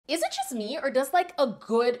Is it just me, or does like a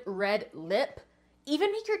good red lip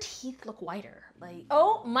even make your teeth look whiter? Like,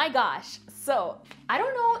 oh my gosh. So I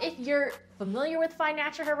don't know if you're familiar with Find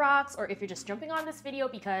Natural Hair Rocks, or if you're just jumping on this video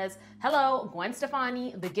because, hello, Gwen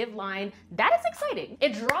Stefani, the Give line. That is exciting.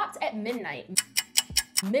 It dropped at midnight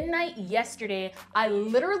yesterday. I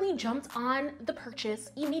literally jumped on the purchase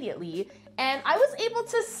immediately, and I was able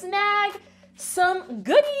to snag some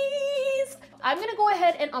goodies. I'm gonna go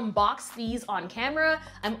ahead and unbox these on camera.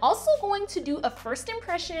 I'm also going to do a first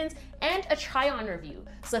impressions and a try on review.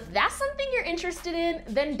 So if that's something you're interested in,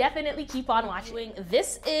 then definitely keep on watching.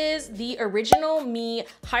 This is the Original Me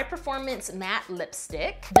High Performance Matte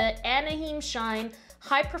Lipstick, the Anaheim Shine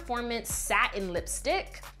High Performance Satin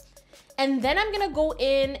Lipstick. And then I'm gonna go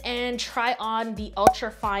in and try on the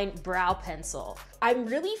Ultra Fine Brow Pencil. I'm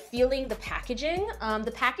really feeling the packaging.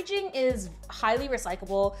 The packaging is highly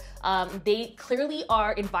recyclable. They clearly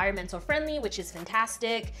are environmental friendly, which is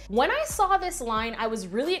fantastic. When I saw this line, I was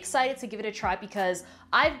really excited to give it a try because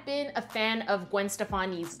I've been a fan of Gwen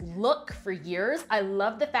Stefani's look for years. I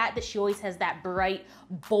love the fact that she always has that bright,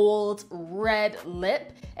 bold red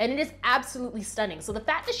lip, and it is absolutely stunning. So the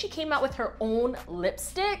fact that she came out with her own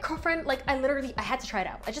lipstick, girlfriend, like I had to try it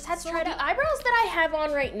out. I just had to try it out. The eyebrows that I have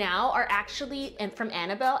on right now are actually from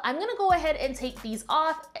Annabelle. I'm gonna go ahead and take these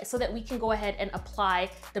off so that we can go ahead and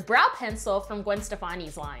apply the brow pencil from Gwen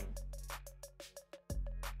Stefani's line.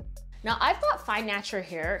 Now, I've got Find Natural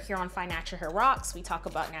Hair here on Find Natural Hair Rocks. We talk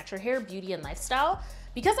about natural hair, beauty, and lifestyle.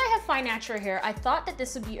 Because I have Find Natural Hair, I thought that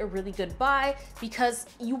this would be a really good buy because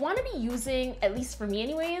you want to be using, at least for me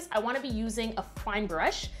anyways, I want to be using a fine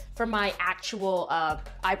brush for my actual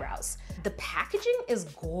eyebrows. The packaging is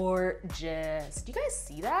gorgeous. Do you guys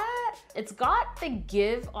see that? It's got the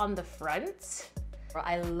give on the front.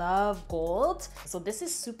 I love gold. So this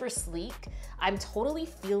is super sleek. I'm totally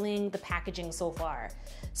feeling the packaging so far.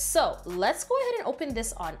 So let's go ahead and open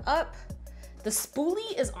this on up. The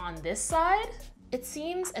spoolie is on this side, it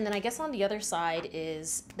seems, and then I guess on the other side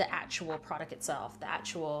is the actual product itself, the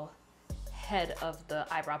actual head of the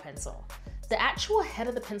eyebrow pencil. The actual head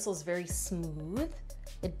of the pencil is very smooth.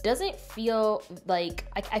 It doesn't feel like,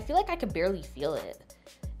 I feel like I could barely feel it.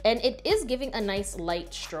 And it is giving a nice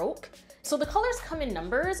light stroke. So the colors come in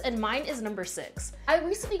numbers, and mine is number 6. I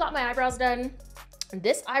recently got my eyebrows done.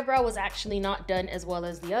 This eyebrow was actually not done as well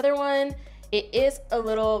as the other one. It is a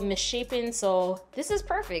little misshapen, so this is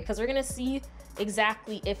perfect because we're gonna see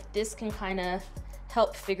exactly if this can kind of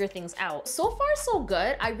help figure things out. So far, so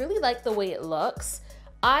good. I really like the way it looks.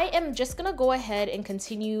 I am just gonna go ahead and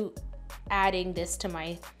continue adding this to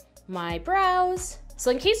my brows. So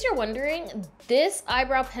in case you're wondering, this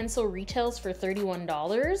eyebrow pencil retails for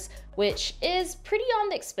 $31, which is pretty on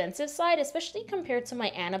the expensive side, especially compared to my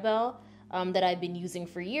Annabelle that I've been using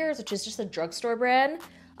for years, which is just a drugstore brand.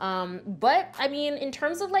 But I mean, in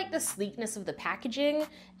terms of like the sleekness of the packaging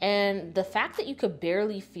and the fact that you could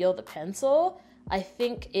barely feel the pencil, I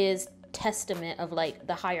think is testament of like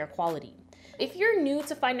the higher quality. If you're new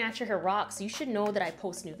to Find Natural Hair Rocks, you should know that I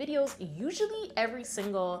post new videos usually every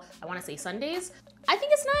single, I want to say Sundays. I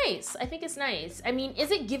think it's nice. I think it's nice. I mean,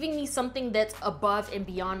 is it giving me something that's above and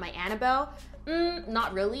beyond my Annabelle?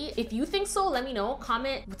 Not really. If you think so, let me know.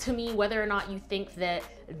 Comment to me whether or not you think that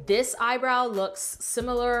this eyebrow looks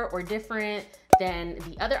similar or different than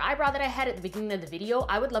the other eyebrow that I had at the beginning of the video.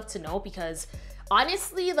 I would love to know because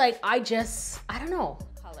honestly, like I don't know.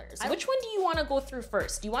 Which one do you want to go through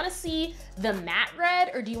first? Do you want to see the matte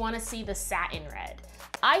red or do you want to see the satin red?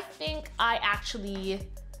 I think I actually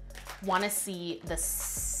want to see the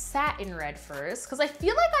satin red first because I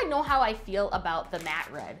feel like I know how I feel about the matte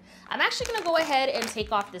red. I'm actually going to go ahead and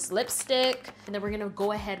take off this lipstick and then we're going to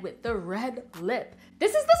go ahead with the red lip.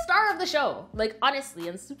 This is the star of the show. Like honestly,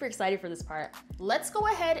 I'm super excited for this part. Let's go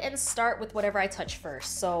ahead and start with whatever I touch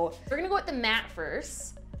first. So we're going to go with the matte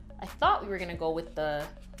first. I thought we were going to go with the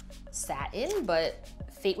satin, but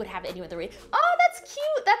fate would have it any other way. Oh, that's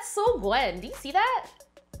cute. That's so Gwen. Do you see that?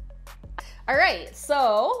 All right,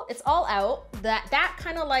 so it's all out. That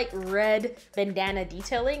kind of like red bandana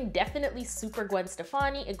detailing, definitely super Gwen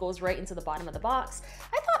Stefani. It goes right into the bottom of the box.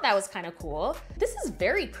 I thought that was kind of cool. This is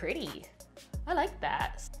very pretty. I like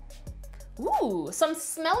that. Ooh, so I'm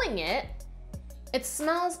smelling it. It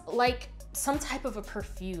smells like some type of a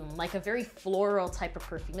perfume, like a very floral type of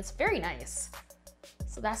perfume. It's very nice.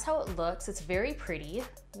 So that's how it looks. It's very pretty.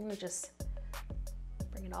 I'm gonna just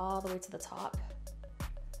bring it all the way to the top.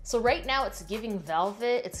 So right now it's giving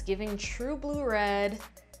velvet. It's giving true blue red.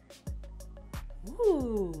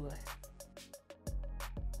 Ooh.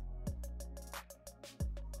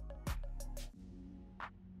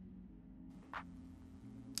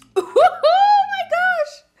 Oh my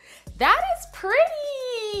gosh.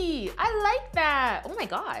 like that. Oh my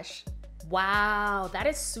gosh. Wow, that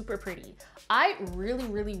is super pretty. I really,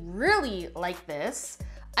 really, really like this.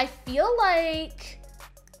 I feel like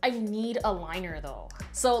I need a liner though.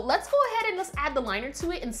 So let's go ahead and let's add the liner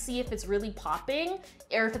to it and see if it's really popping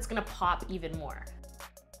or if it's gonna pop even more.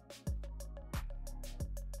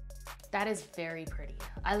 That is very pretty.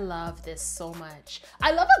 I love this so much.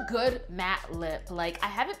 I love a good matte lip. Like, I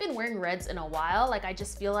haven't been wearing reds in a while. Like, I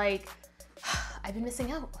just feel like I've been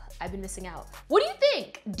missing out. I've been missing out. What do you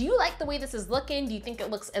think? Do you like the way this is looking? Do you think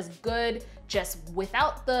it looks as good just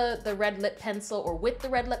without the red lip pencil or with the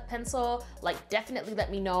red lip pencil? Like, definitely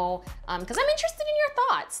let me know, because I'm interested in your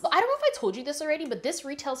thoughts. I don't know if I told you this already, but this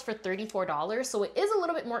retails for $34, so it is a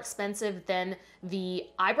little bit more expensive than the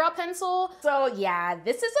eyebrow pencil. So yeah,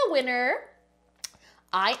 this is a winner.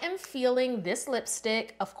 I am feeling this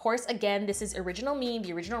lipstick. Of course, again, this is original me,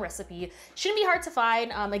 the original recipe. Shouldn't be hard to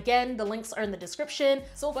find. Again, the links are in the description.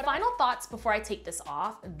 So final thoughts before I take this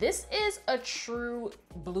off. This is a true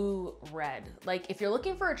blue red. Like, if you're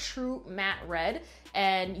looking for a true matte red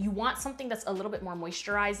and you want something that's a little bit more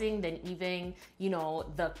moisturizing than even, you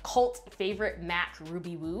know, the cult favorite MAC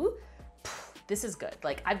Ruby Woo, this is good.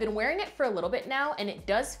 Like, I've been wearing it for a little bit now and it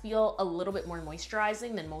does feel a little bit more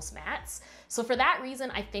moisturizing than most mattes. So for that reason,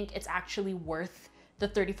 I think it's actually worth the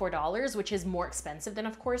 $34, which is more expensive than,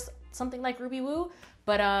 of course, something like Ruby Woo.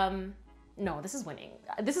 But no, this is winning.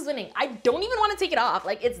 This is winning. I don't even want to take it off.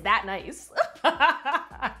 Like, it's that nice.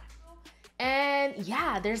 And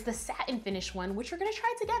yeah, there's the satin finish one, which we're gonna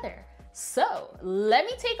try together. So let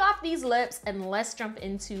me take off these lips and let's jump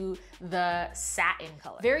into the satin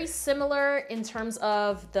color. Very similar in terms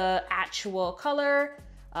of the actual color.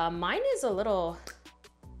 Mine is a little,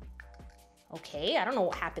 okay, I don't know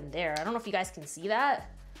what happened there. I don't know if you guys can see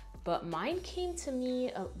that, but mine came to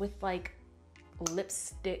me with like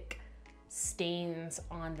lipstick stains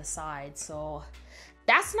on the side. So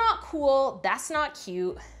that's not cool, that's not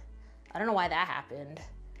cute. I don't know why that happened.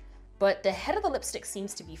 But the head of the lipstick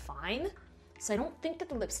seems to be fine. So I don't think that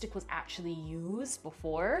the lipstick was actually used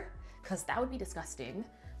before, because that would be disgusting.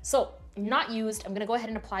 So not used. I'm gonna go ahead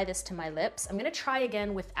and apply this to my lips. I'm gonna try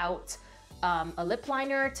again without a lip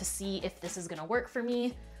liner to see if this is gonna work for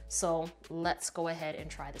me. So let's go ahead and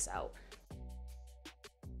try this out.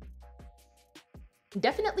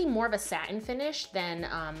 Definitely more of a satin finish than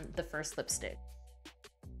the first lipstick.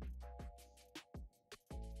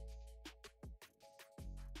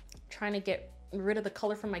 Trying to get rid of the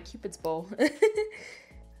color from my Cupid's bow.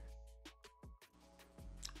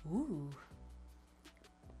 Ooh.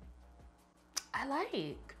 I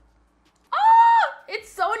like. Oh,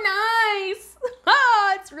 it's so nice.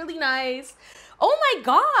 Ah, it's really nice. Oh my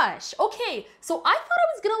gosh. Okay, so I thought I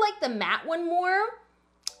was gonna like the matte one more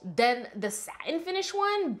than the satin finish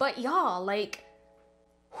one, but y'all, like,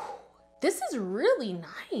 this is really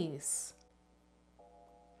nice.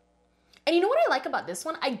 And you know what I like about this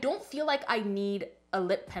one? I don't feel like I need a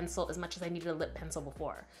lip pencil as much as I needed a lip pencil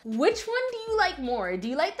before. Which one do you like more? Do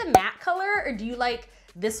you like the matte color or do you like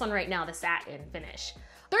this one right now, the satin finish?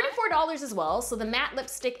 $34 as well. So the matte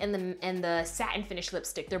lipstick and the satin finish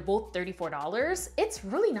lipstick, they're both $34. It's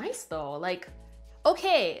really nice though. Like,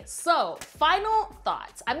 okay, so final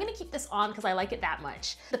thoughts. I'm gonna keep this on because I like it that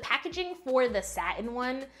much. The packaging for the satin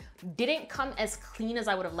one didn't come as clean as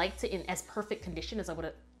I would have liked it, in as perfect condition as I would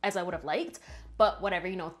have liked, but whatever,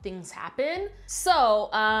 you know, things happen. So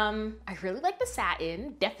I really like the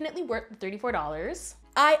satin, definitely worth the $34.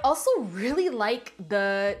 I also really like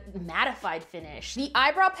the mattified finish. The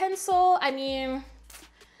eyebrow pencil, I mean,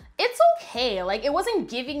 it's okay. Like, it wasn't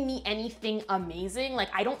giving me anything amazing. Like,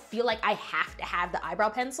 I don't feel like I have to have the eyebrow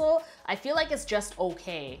pencil. I feel like it's just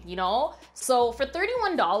okay, you know? So for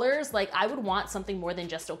 $31, like, I would want something more than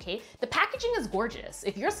just okay. The packaging is gorgeous.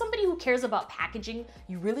 If you're somebody who cares about packaging,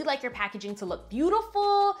 you really like your packaging to look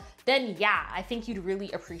beautiful, then yeah, I think you'd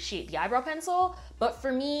really appreciate the eyebrow pencil. But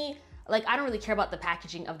for me, like, I don't really care about the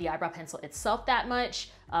packaging of the eyebrow pencil itself that much.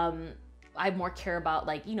 I more care about,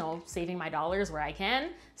 like, you know, saving my dollars where I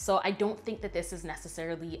can. So I don't think that this is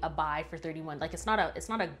necessarily a buy for $31. Like, it's not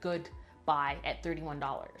a good buy at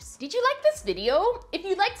 $31. Did you like this video? If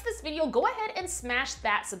you liked this video, go ahead and smash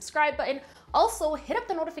that subscribe button. Also, hit up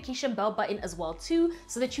the notification bell button as well too,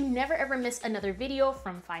 so that you never ever miss another video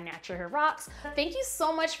from Fine Natural Hair Rocks. Thank you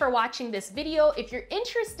so much for watching this video. If you're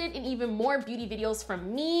interested in even more beauty videos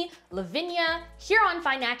from me, Lavinia, here on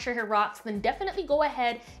Fine Natural Hair Rocks, then definitely go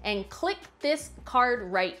ahead and click this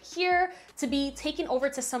card right here to be taken over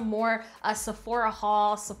to some more Sephora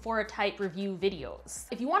haul, Sephora type review videos.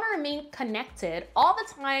 If you want to remain connected all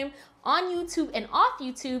the time, on YouTube and off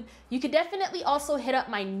YouTube, you could definitely also hit up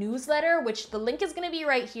my newsletter, which the link is gonna be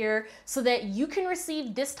right here, so that you can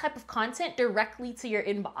receive this type of content directly to your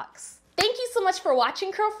inbox. Thank you so much for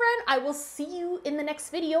watching, Curlfriend. I will see you in the next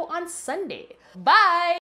video on Sunday. Bye!